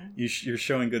 You're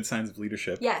showing good signs of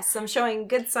leadership, Yes, I'm showing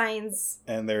good signs,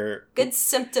 and they're good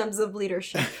symptoms of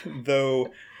leadership. though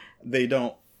they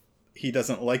don't. He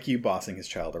doesn't like you bossing his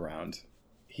child around.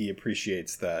 He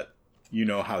appreciates that you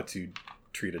know how to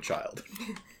treat a child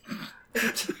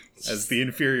as the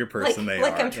inferior person they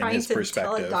like are I'm trying in his to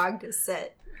perspective. tell a dog to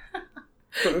sit.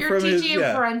 You're teaching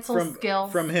him parental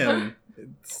skills. From him,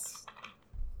 it's,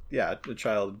 yeah, the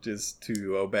child is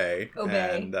to obey.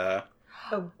 Obey. And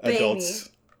Obey adults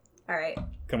me. All right.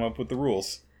 come up with the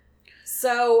rules.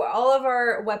 So all of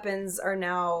our weapons are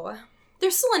now...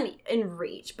 They're still in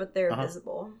reach, but they're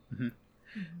visible.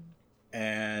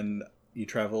 And you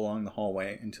travel along the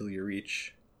hallway until you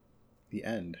reach the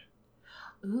end.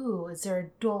 Ooh, is there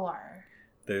a door?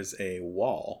 There's a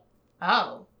wall,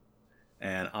 Oh.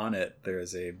 and on it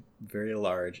there's a very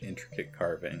large, intricate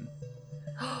carving.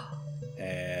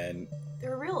 And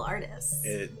They're real artists.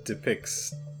 it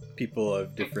depicts people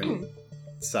of different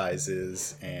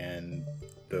sizes and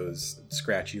those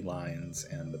scratchy lines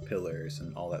and the pillars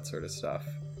and all that sort of stuff.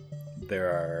 There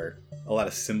are a lot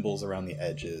of symbols around the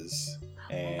edges,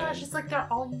 Oh my and gosh, it's like they're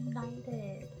all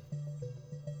united.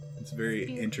 it's very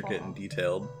beautiful. intricate and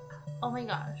detailed. Oh my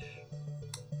gosh.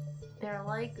 They're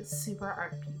like super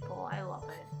art people. I love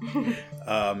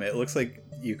it. It looks like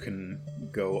you can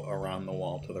go around the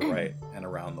wall to the right and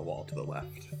around the wall to the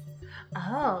left.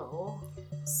 Oh.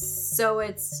 So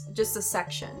it's just a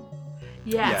section.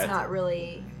 Yeah. It's not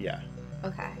really... Yeah.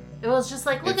 Okay. It was just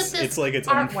like, look it's, at this. It's like its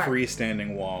own artwork.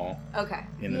 freestanding wall Okay.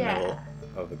 in the Yeah. middle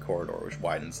of the corridor, which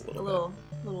widens a A little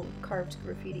little carved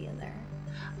graffiti in there.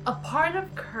 A part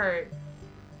of Kurt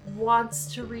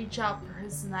wants to reach out for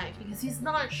his knife because he's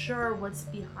not sure what's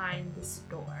behind this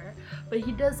door, but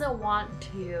he doesn't want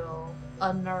to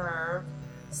unnerve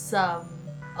some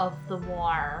of the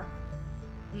more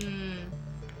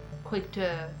quick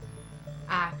to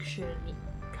action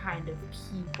kind of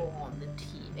people on the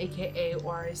team, aka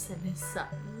Oris and his son.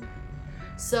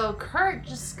 So Kurt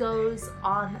just goes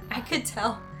on. I could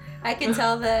tell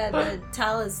that the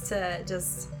tell is to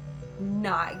just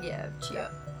not give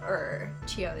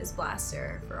Chio his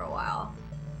blaster for a while.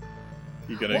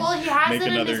 You gonna Well, he has make it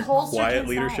in another his holster quiet inside.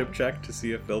 leadership check to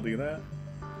see if they'll do that?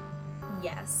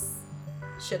 Yes.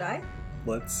 Should I?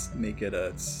 Let's make it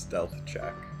a stealth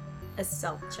check. a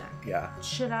stealth check. Yeah.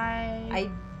 Should I?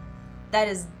 That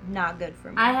is not good for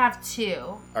me. I have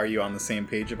 2. Are you on the same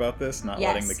page about this? Not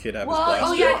Yes. letting the kid have Well, his blaster?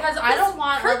 Oh yeah, because I don't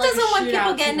want. Kurt like, a doesn't want shootout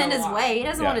people to getting in go his on. way. He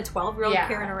doesn't Yeah. want a 12-year-old Yeah.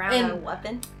 carrying around And- a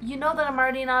weapon. You know that I'm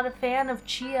already not a fan of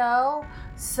Chio,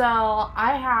 so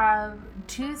I have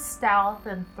 2 stealth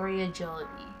and 3 agility.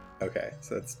 Okay,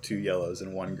 so that's 2 yellows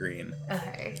and 1 green.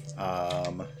 Okay.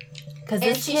 And Because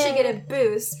this she should get a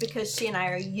boost because she and I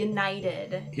are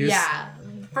united. Here's- Yeah.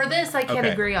 For this, I can't Okay,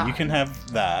 agree on. you can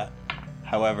have that.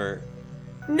 However,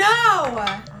 No!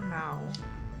 Oh no.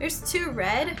 There's 2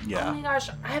 red. Oh yeah. my gosh,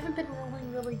 I haven't been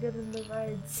rolling really good in the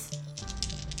reds.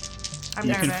 I'm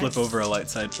You nervous. can flip over a light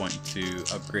side point to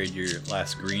upgrade your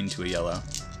last green to a yellow.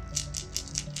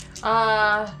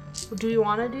 Do you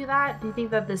want to do that? Do you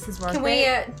think that this is worth Can we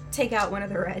it? take out one of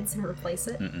the reds and replace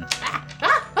it? Mm-mm.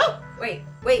 Oh! Wait,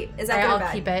 is that Alright, good or I'll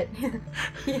bad?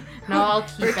 keep it. No, I'll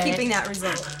keep We're it. keeping that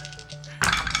result.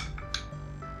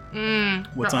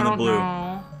 What's I on the don't blue?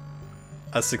 know.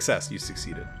 A success. You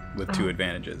succeeded with 2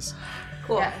 advantages.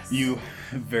 Cool. Yes. You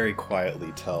very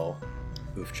quietly tell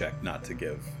Ufchek not to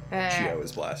give Chio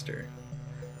his blaster.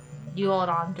 You hold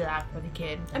on to that for the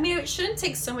kid. I mean, it shouldn't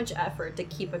take so much effort to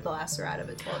keep a blaster out of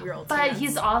a 12-year-old's But hands.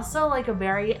 he's also like a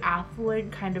very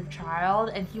affluent kind of child,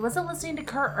 and he wasn't listening to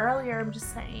Kurt earlier. I'm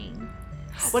just saying.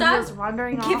 When he Stop was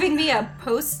wandering off. giving me a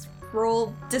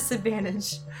post-roll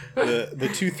disadvantage. The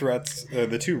 2 threats,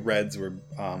 the 2 reds were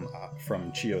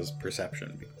from Chio's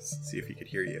perception. Because see if he could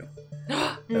hear you.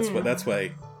 That's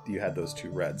why you had those 2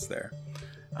 reds there.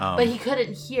 But he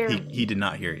couldn't hear. He did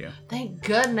not hear you. Thank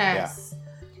goodness.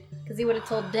 Because he would have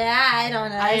told Dad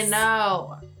on us. I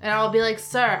know. And I'll be like,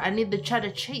 sir, I need the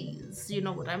cheddar cheese. You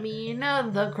know what I mean?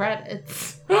 The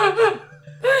credits.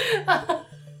 That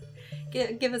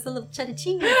Give us a little cheddar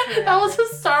cheese. was a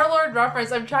Star-Lord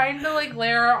reference. I'm trying to like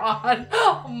layer on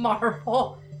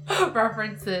Marvel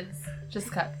references.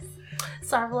 Just cuts.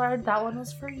 Star-Lord, that one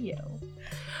was for you.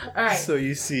 Alright. So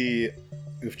you see,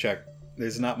 Ufchek,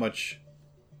 there's not much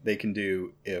they can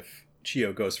do if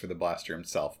Chio goes for the blaster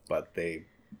himself, but they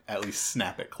at least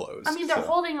snap it closed. I mean, they're so-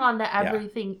 holding on to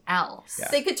everything else. Yeah.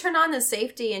 They could turn on the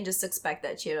safety and just expect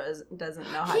that Chio doesn't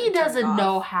know how to He turn it doesn't off.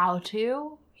 know how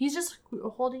to. He's just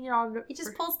holding it on. He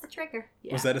just pulls the trigger.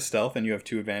 Yeah. Was that a stealth and you have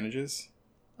 2 advantages?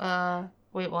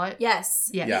 Wait, what? Yes.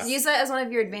 Yes. Yeah. Use that as one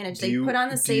of your advantage. Do They you, put on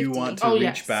the do safety. you want to Oh, reach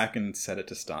yes. back and set it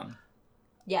to stun?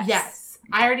 Yes. Yes.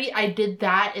 I did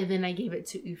that, and then I gave it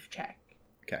to Ufchek.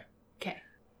 Okay. Okay.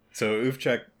 So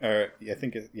Ufchek, or I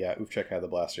think, Ufchek had the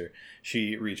blaster.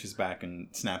 She reaches back and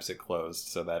snaps it closed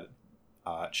so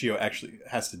that Chio actually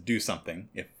has to do something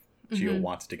if Chio Mhm.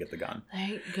 wants to get the gun.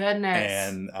 Thank goodness.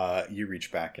 And you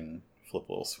reach back and flip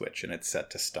a little switch, and it's set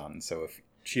to stun. So if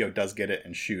Chio does get it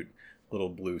and shoot, little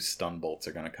blue stun bolts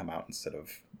are going to come out instead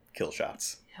of kill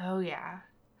shots. Oh, yeah.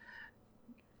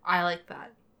 I like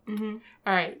that. Mm-hmm.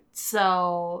 All right.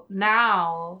 So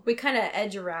now. We kind of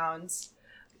edge around.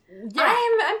 Yeah.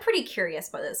 I'm pretty curious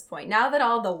by this point. Now that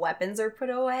all the weapons are put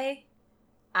away,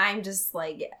 I'm just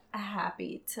like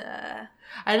happy to.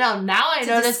 I know. Now I To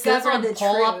notice discover someone the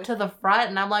pull up truth. to the front,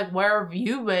 and I'm like, where have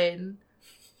you been?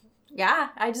 Yeah,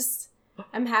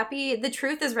 I'm happy. The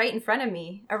truth is right in front of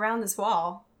me around this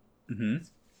wall. Mm-hmm.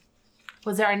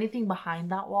 Was there anything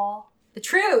behind that wall? The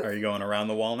truth. Are you going around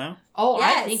the wall now? Oh, I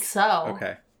Yes. think so.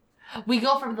 Okay. We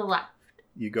go from the left.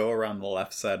 You go around the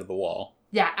left side of the wall.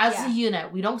 Yeah, as Yeah. a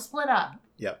unit. We don't split up.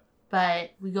 Yep.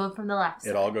 But we go from the left side.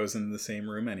 It all goes into the same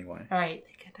room anyway. All right.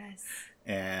 Thank goodness.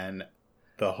 And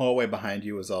the hallway behind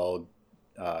you is all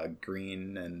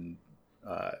green and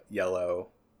yellow,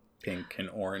 pink, and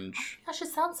orange Gosh, it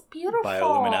sounds beautiful.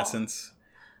 bioluminescence.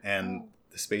 And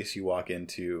the space you walk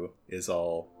into is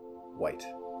all white.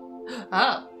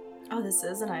 Oh. Oh, this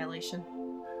is Annihilation.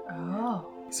 Oh.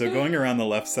 So going around the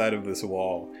left side of this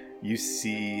wall, you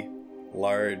see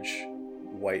large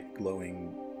white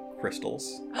glowing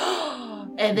crystals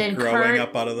And then growing Kurt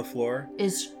up out of the floor.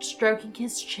 is stroking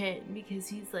his chin because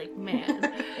he's like, man,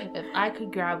 if I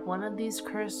could grab one of these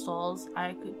crystals,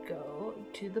 I could go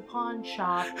to the pawn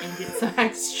shop and get some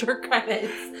extra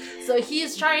credits. So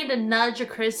he's trying to nudge a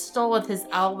crystal with his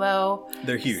elbow.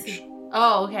 They're huge.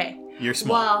 Oh, okay. You're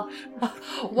small.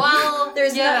 Well,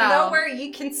 There's you know, nowhere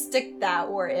you can stick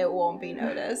that where it won't be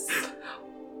noticed.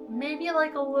 maybe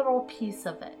like a little piece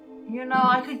of it. You know,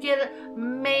 I could get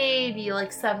maybe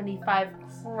like 75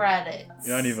 credits.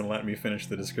 You're not even letting me finish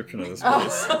the description of this Oh.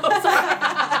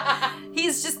 place.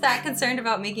 He's just that concerned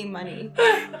about making money.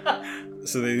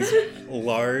 So these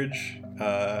large,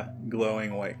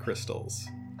 glowing white crystals,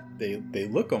 they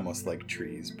look almost like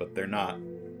trees, but they're not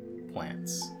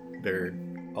plants. They're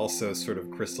also sort of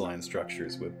crystalline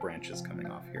structures with branches coming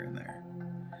off here and there.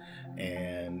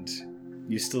 And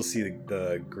you still see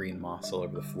the green moss all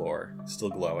over the floor, still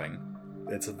glowing.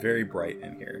 It's very bright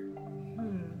in here.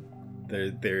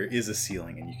 There is a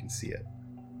ceiling, and you can see it.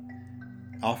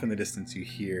 Off in the distance, you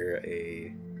hear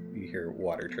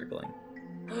water trickling.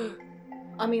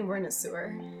 I mean, we're in a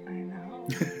sewer. I know.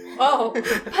 Oh, but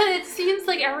it seems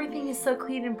like everything is so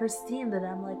clean and pristine that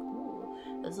I'm like, ooh,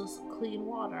 this is clean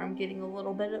water. I'm getting a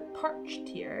little bit parched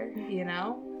here, you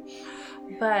know?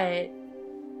 But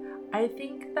I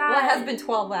think that... Well, it has been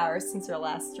 12 hours since our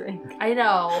last drink. I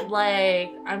know,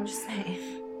 like, I'm just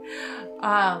saying.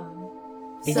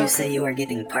 Did you say you were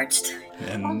getting parched?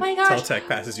 And Oh my gosh. Teltec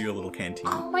passes you a little canteen.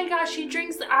 Oh my gosh, she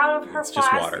drinks out of her It's just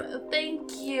flask. water.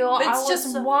 Thank you. But I it's was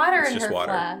just so- water It's in just her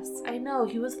water. flask. I know,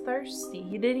 he was thirsty.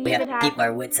 He didn't We even have to have... keep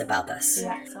our wits about us.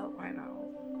 Yeah, so I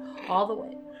know. All the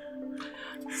way.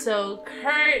 So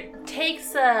Kurt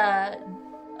takes a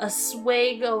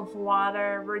swig of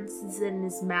water, rinses it in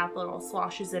his mouth, little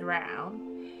sloshes it around.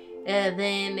 And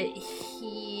then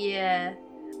he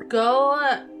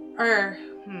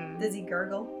Does he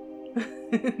gurgle?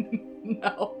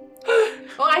 No.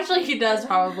 Well, actually, he does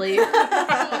probably.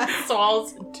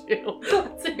 Swallows it too.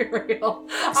 That's real.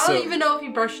 I So- don't even know if he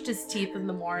brushed his teeth in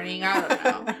the morning. I don't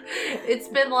know. It's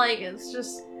been like, it's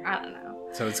just, I don't know.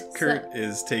 So as Kurt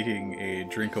is taking a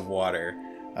drink of water,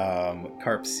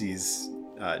 Carp sees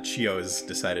Chio has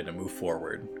decided to move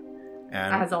forward.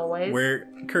 And As always. where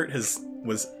Kurt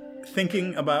was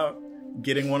thinking about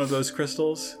getting one of those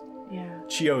crystals, Yeah.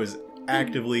 Chio is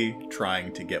actively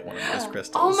trying to get one of those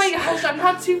crystals. Oh my gosh, I'm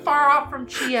not too far off from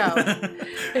Chio.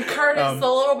 And Kurt is a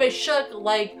little bit shook,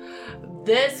 like,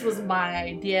 this was my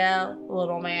idea,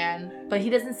 little man. But he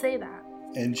doesn't say that.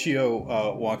 And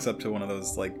Chio walks up to one of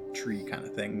those, like, tree kind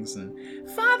of things and,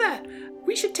 Father,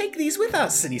 we should take these with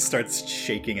us! And he starts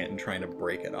shaking it and trying to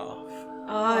break it off.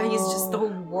 Oh, he's just the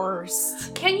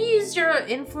worst. Can you use your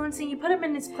influencing? You put him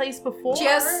in his place before.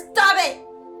 Just stop it!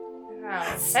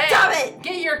 Oh, Stop hey, it!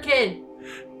 Get your kid.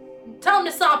 Tell him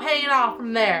to stop hanging off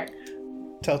from there.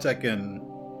 Teltec and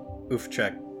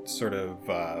Ufchek sort of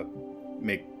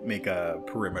make a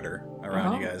perimeter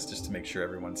around you guys just to make sure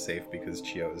everyone's safe because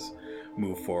Chio's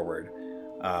moved forward.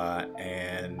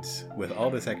 And with all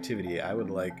this activity, I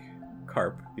would like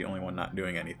Carp, the only one not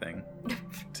doing anything,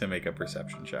 to make a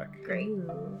perception check. Great.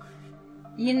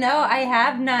 You know, I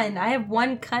have none. I have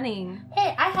one cunning.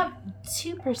 Hey, I have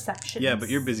 2 perceptions. Yeah, but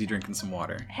you're busy drinking some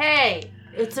water. Hey,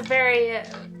 it's a very,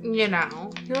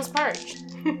 he was parched.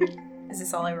 Is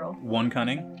this all I roll? One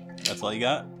cunning? That's all you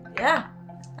got? Yeah.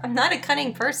 I'm not a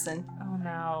cunning person. Oh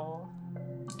no.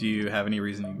 Do you have any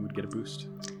reason you would get a boost?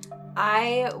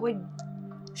 I would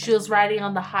She was riding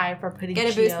on the high for putting get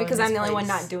a Chio boost because in I'm his the only one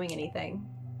place. not doing anything.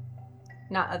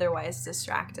 Not otherwise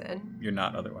distracted. You're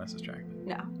not otherwise distracted.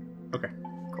 No. Okay.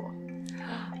 Cool.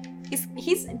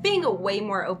 He's being way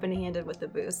more open-handed with the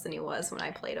boost than he was when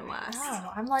I played him last.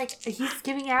 Oh, I'm like, he's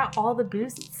giving out all the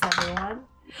boosts, everyone.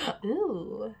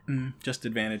 Ooh. Just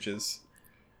advantages.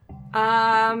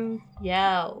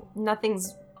 Yo.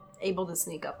 Nothing's able to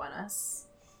sneak up on us.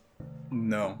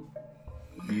 No.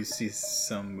 You see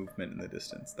some movement in the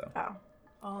distance, though. Oh.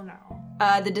 Oh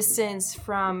no. The distance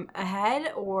from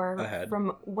ahead or Ahead.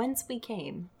 from whence we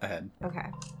came? Ahead. Okay.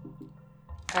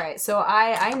 All right. So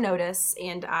I notice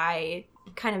and I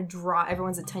kind of draw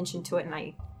everyone's attention to it, and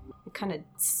I kind of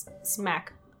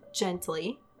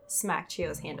gently smack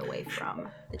Chio's hand away from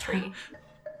the tree.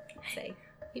 Say,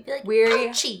 He'd be like, Weary-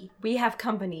 Ouchie. we have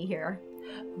company here.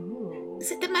 Ooh.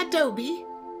 Is it the Madobi?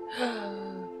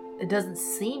 It doesn't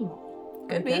seem Could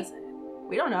like, be. does it?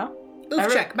 We don't know.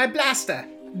 Ufchek, my blaster!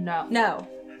 No. No.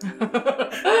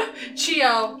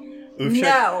 Chio.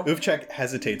 No. Ufchek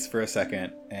hesitates for a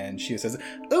second, and she says,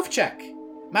 Ufchek,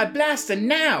 my blaster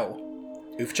now!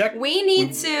 Ufchek, We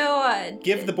need to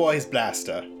give the boy his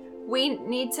blaster. We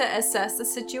need to assess the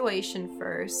situation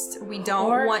first. We don't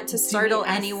Or want to do we startle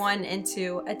ask- anyone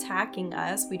into attacking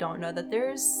us. We don't know that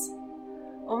there's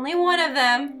only one of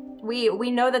them. We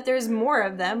know that there's more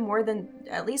of them, more than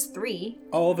at least 3.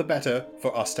 All the better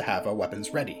for us to have our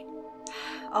weapons ready.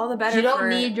 All the better You don't for...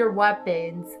 need your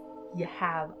weapons. You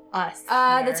have us.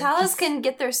 The here. Talos Just- can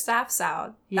get their staffs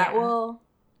out. That Yeah. will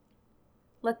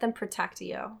let them protect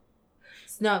you.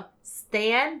 No,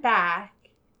 stand back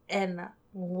and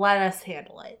let us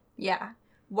handle it. Yeah.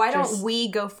 Why Just- don't we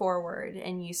go forward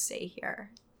and you stay here?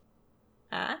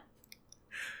 Huh?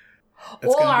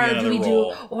 That's gonna be Or do we another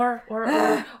roll.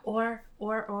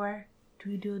 or do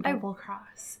we do a double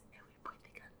cross and we point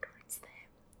the gun towards them?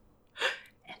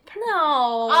 And throw-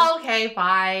 No. Okay,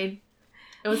 fine.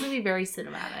 It was going to be very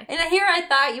cinematic. And here I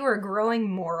thought you were growing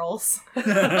morals.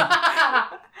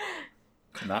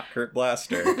 Not Kurt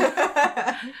Blaster.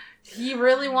 He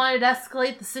really wanted to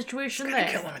escalate the situation Gotta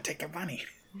there. kill him and take their money.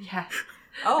 Yeah.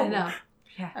 Oh. I know.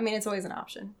 Yeah. I mean, it's always an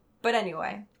option. But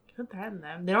anyway. Good threaten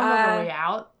them. They don't know their way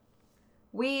out.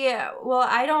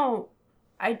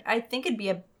 I think it'd be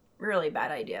a really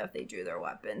bad idea if they drew their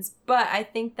weapons. But I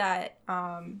think that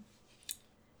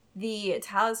the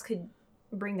Talas could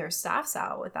bring their staffs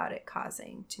out without it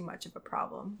causing too much of a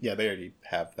problem. Yeah, they already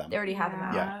have them. They already have them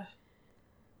out. Yeah.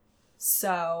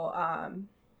 So,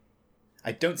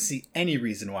 I don't see any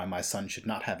reason why my son should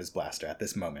not have his blaster at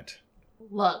this moment.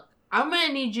 Look, I'm going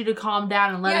to need you to calm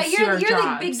down and let us do you're our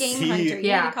jobs. the big game He- hunter. You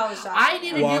Yeah. need to call the shots. I need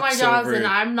to do my Walks jobs over- and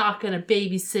I'm not going to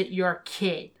babysit your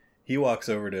kid. He walks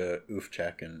over to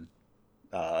Oofcheck and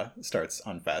starts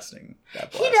unfastening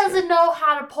that blaster. He doesn't know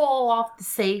how to pull off the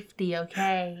safety,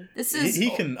 okay? This is He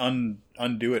can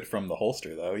undo it from the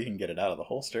holster, though. He can get it out of the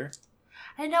holster.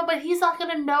 I know, but he's not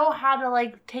going to know how to,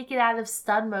 like, take it out of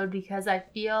stun mode because I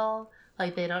feel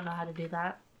like they don't know how to do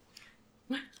that.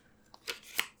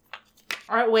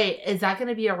 Alright, wait. Is that going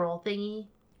to be a roll thingy?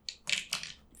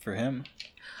 For him.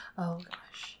 Oh,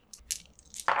 gosh.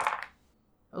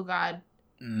 Oh, God.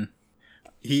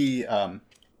 He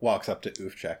walks up to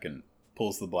Oofcheck and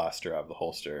pulls the blaster out of the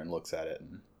holster and looks at it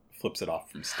and flips it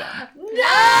off from stun.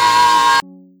 No!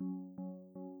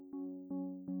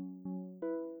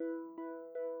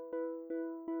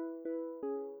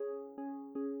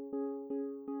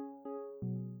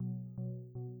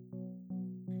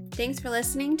 Thanks for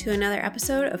listening to another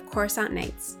episode of Coruscant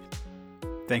Nights.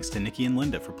 Thanks to Nikki and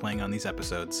Linda for playing on these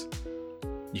episodes.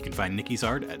 You can find Nikki's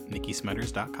art at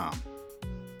nikkismetters.com.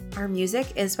 Our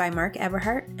music is by Mark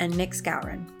Eberhardt and Nick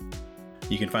Scourin.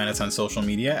 You can find us on social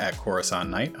media at Coruscant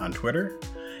Night on Twitter,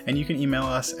 and you can email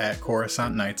us at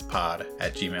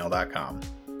coruscantnightspod@gmail.com.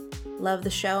 Love the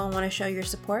show and want to show your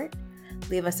support?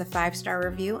 Leave us a 5-star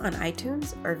review on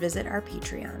iTunes or visit our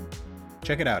Patreon.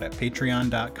 Check it out at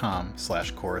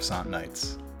patreon.com/Coruscant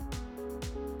Nights.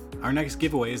 Our next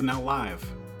giveaway is now live.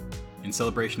 In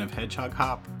celebration of Hedgehog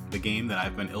Hop, the game that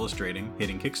I've been illustrating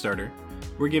hitting Kickstarter,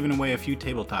 we're giving away a few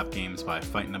tabletop games by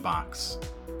Fight in a Box.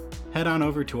 Head on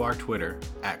over to our Twitter,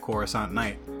 at Coruscant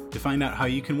Night, to find out how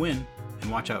you can win,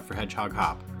 and watch out for Hedgehog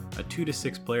Hop, a 2 to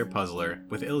 6 player puzzler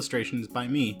with illustrations by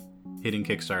me, hitting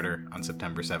Kickstarter on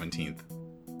September 17th.